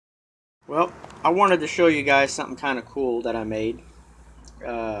Well, I wanted to show you guys something kind of cool that I made.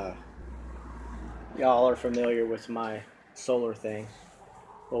 Uh, y'all are familiar with my solar thing.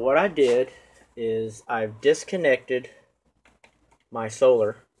 Well, what I did is I've disconnected my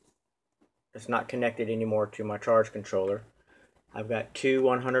solar. It's not connected anymore to my charge controller. I've got two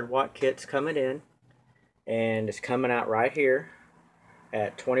 100-watt kits coming in, and it's coming out right here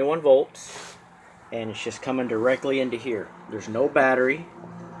at 21 volts, and it's just coming directly into here. There's no battery.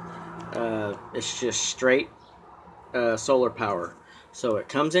 It's just straight solar power. So it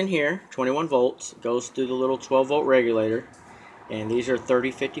comes in here, 21 volts, goes through the little 12-volt regulator, and these are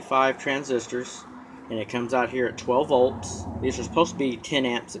 3055 transistors, and it comes out here at 12 volts. These are supposed to be 10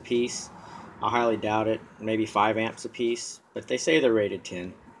 amps a piece. I highly doubt it, maybe 5 amps a piece, but they say they're rated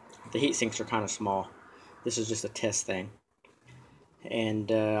 10. The heat sinks are kind of small. This is just a test thing.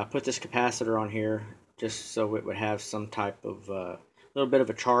 And I put this capacitor on here just so it would have some type of little bit of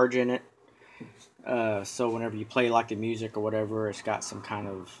a charge in it. So whenever you play like the music or whatever, it's got some kind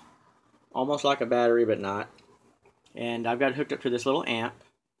of almost like a battery, but not. And I've got it hooked up to this little amp,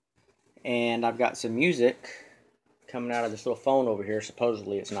 and I've got some music coming out of this little phone over here.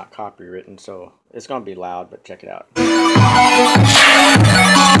 Supposedly it's not copywritten, so it's going to be loud, but check it out.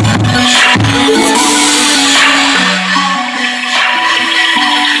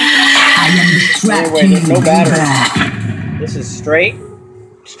 Anyway, there's no battery. This is straight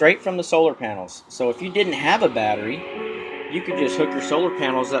from the solar panels. So if you didn't have a battery, you could just hook your solar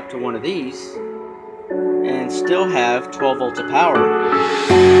panels up to one of these and still have 12 volts of power.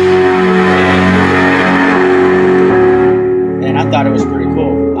 And I thought it was pretty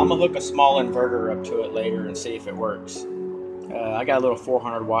cool. I'm gonna hook a small inverter up to it later and see if it works. I got a little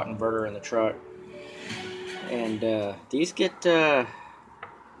 400 watt inverter in the truck, and these get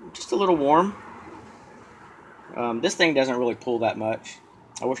just a little warm. This thing doesn't really pull that much.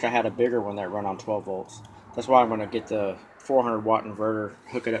 I wish I had a bigger one that run on 12 volts. That's why I'm going to get the 400 watt inverter,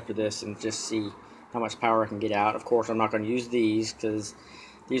 hook it up to this, and just see how much power I can get out. Of course, I'm not going to use these because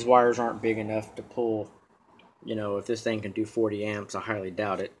these wires aren't big enough to pull. You know, if this thing can do 40 amps, I highly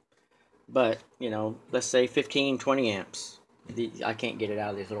doubt it. But, you know, let's say 15, 20 amps. I can't get it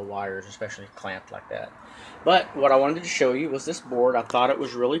out of these little wires, especially clamped like that. But what I wanted to show you was this board. I thought it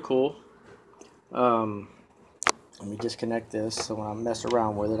was really cool. Let me disconnect this so when I mess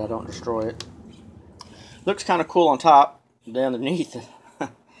around with it, I don't destroy it. Looks kind of cool on top, and underneath.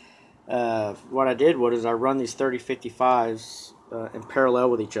 What I did was I run these 3055s in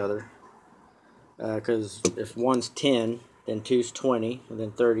parallel with each other. Because if one's 10, then two's 20, and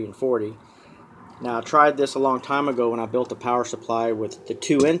then 30 and 40. Now I tried this a long time ago when I built a power supply with the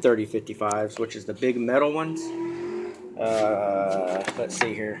 2N3055s, which is the big metal ones. Let's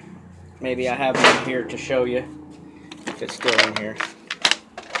see here. Maybe I have one here to show you. If it's still in here.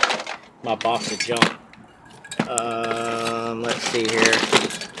 My box of junk. Let's see here.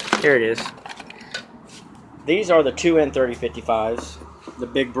 Here it is. These are the 2N3055s, the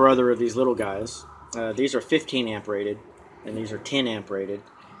big brother of these little guys. These are 15 amp rated, and these are 10 amp rated.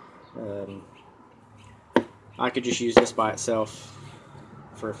 I could just use this by itself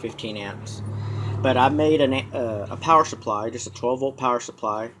for 15 amps. But I made a power supply, just a 12 volt power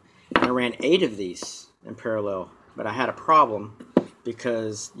supply, and I ran 8 of these in parallel. But I had a problem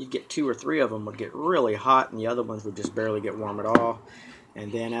because you'd get 2 or 3 of them would get really hot, and the other ones would just barely get warm at all.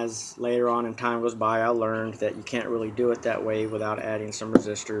 And then as later on in time goes by, I learned that you can't really do it that way without adding some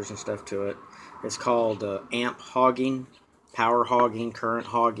resistors and stuff to it. It's called amp hogging, power hogging, current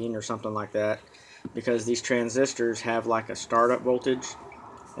hogging, or something like that. Because these transistors have like a startup voltage,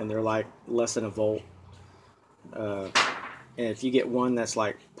 and they're like less than a volt. And if you get one that's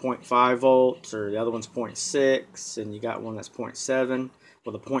like 0.5 volts, or the other one's 0.6, and you got one that's 0.7,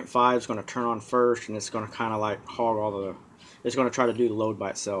 well, the 0.5 is going to turn on first, and it's going to kind of like hog all the, it's going to try to do the load by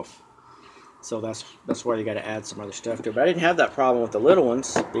itself. So that's why you got to add some other stuff to it. But I didn't have that problem with the little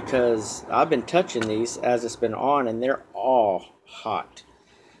ones because I've been touching these as it's been on, and they're all hot.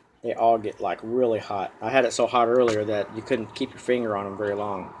 They all get like really hot. I had it so hot earlier that you couldn't keep your finger on them very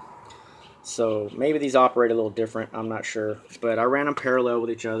long. So maybe these operate a little different, I'm not sure. But I ran them parallel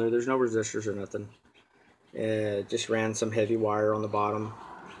with each other. There's no resistors or nothing. Just ran some heavy wire on the bottom.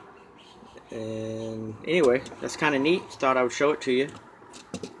 And anyway, that's kind of neat. Thought I would show it to you.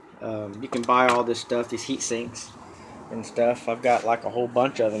 You can buy all this stuff, these heat sinks and stuff. I've got like a whole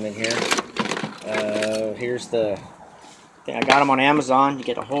bunch of them in here. Here's the thing. I got them on Amazon. You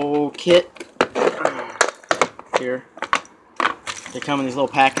get a whole kit. Here. They come in these little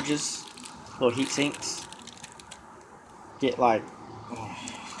packages. Little heat sinks. Get like,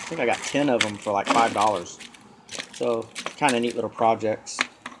 I think I got 10 of them for like $5. So kind of neat little projects.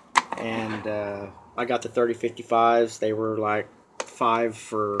 and I got the 3055s. They were like 5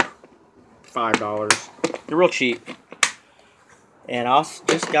 for $5. They're real cheap. And I also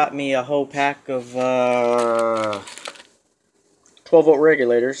just got me a whole pack of 12-volt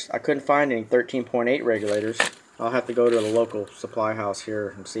regulators. I couldn't find any 13.8 regulators. I'll have to go to the local supply house here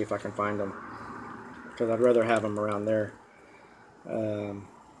and see if I can find them, because I'd rather have them around there.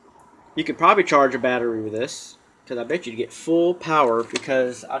 You could probably charge a battery with this, because I bet you'd get full power,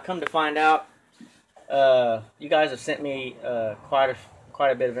 because I come to find out you guys have sent me quite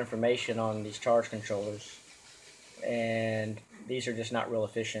a bit of information on these charge controllers, and these are just not real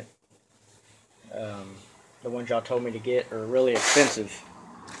efficient. The ones y'all told me to get are really expensive,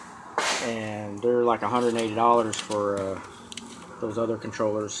 and they're like $180 for those other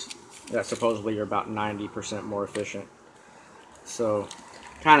controllers that supposedly are about 90% more efficient. So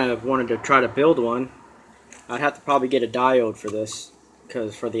kind of wanted to try to build one. I'd have to probably get a diode for this,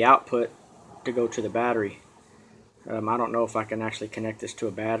 because for the output to go to the battery, I don't know if I can actually connect this to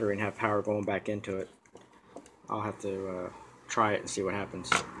a battery and have power going back into it. I'll have to try it and see what happens.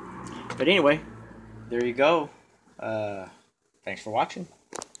 But anyway, there you go. Thanks for watching.